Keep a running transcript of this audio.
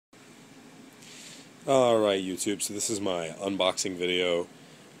Alright YouTube, so this is my unboxing video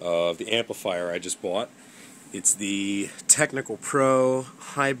of the amplifier I just bought. It's the Technical Pro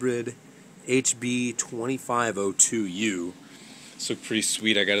Hybrid HB2502U. This looks pretty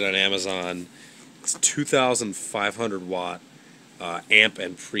sweet. I got it on Amazon. It's a 2,500 watt amp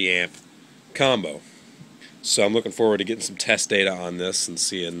and preamp combo. So I'm looking forward to getting some test data on this and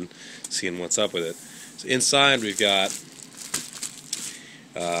seeing what's up with it. So inside we've got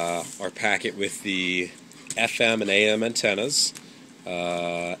our packet with the FM and AM antennas,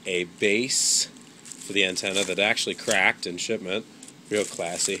 a base for the antenna that actually cracked in shipment, real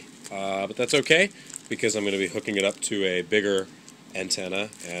classy, but that's okay because I'm going to be hooking it up to a bigger antenna,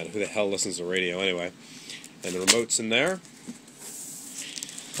 and who the hell listens to radio anyway. And the remote's in there,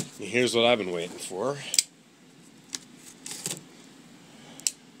 and here's what I've been waiting for.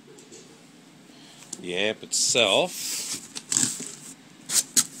 The amp itself.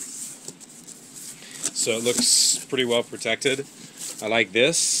 So it looks pretty well protected. I like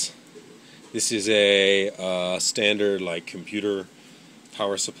this. This is a standard like computer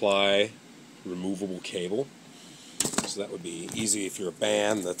power supply removable cable. So that would be easy if you're a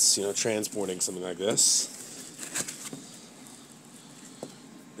band that's transporting something like this.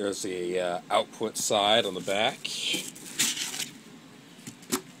 There's the output side on the back.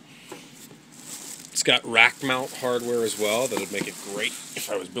 It's got rack mount hardware as well. That would make it great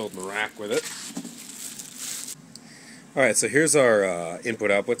if I was building a rack with it. Alright, so here's our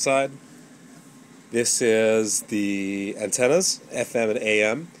input-output side. This is the antennas, FM and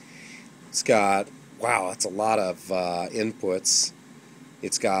AM. It's got, wow, that's a lot of inputs.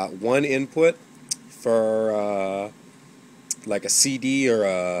 It's got one input for like a CD or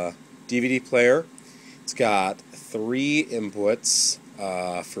a DVD player. It's got three inputs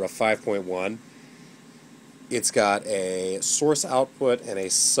for a 5.1. It's got a source output and a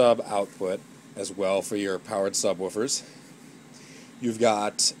sub output as well for your powered subwoofers. You've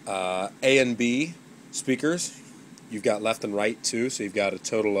got A and B speakers. You've got left and right too, so you've got a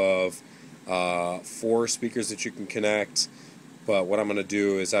total of 4 speakers that you can connect. But what I'm going to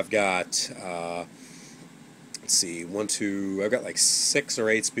do is I've got, let's see, I've got like 6 or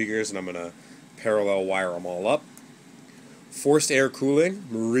 8 speakers, and I'm going to parallel wire them all up. Forced air cooling.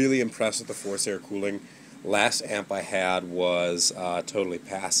 I'm really impressed with the forced air cooling. Last amp I had was totally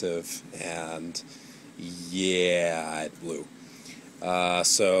passive, and yeah, it blew.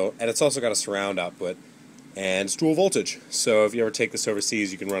 And it's also got a surround output, and it's dual voltage. So if you ever take this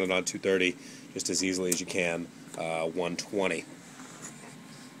overseas, you can run it on 230 just as easily as you can 120.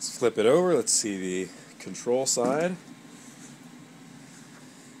 Let's flip it over. Let's see the control side.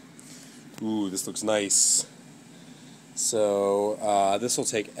 Ooh, this looks nice. So this will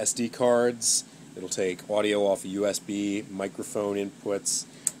take SD cards. It'll take audio off of USB, microphone inputs.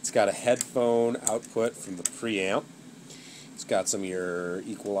 It's got a headphone output from the preamp. It's got some of your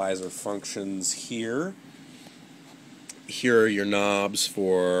equalizer functions here. Here are your knobs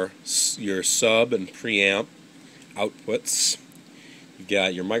for your sub and preamp outputs. You've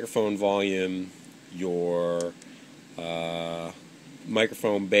got your microphone volume, your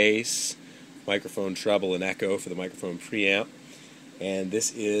microphone bass, microphone treble and echo for the microphone preamp. And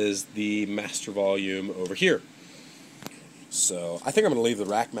this is the master volume over here. So I think I'm going to leave the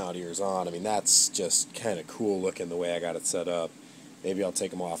rack mount ears on. I mean, that's just kind of cool looking the way I got it set up. Maybe I'll take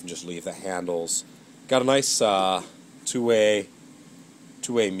them off and just leave the handles. Got a nice two-way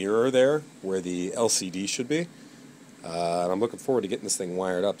mirror there where the LCD should be. And I'm looking forward to getting this thing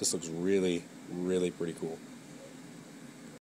wired up. This looks really, really pretty cool.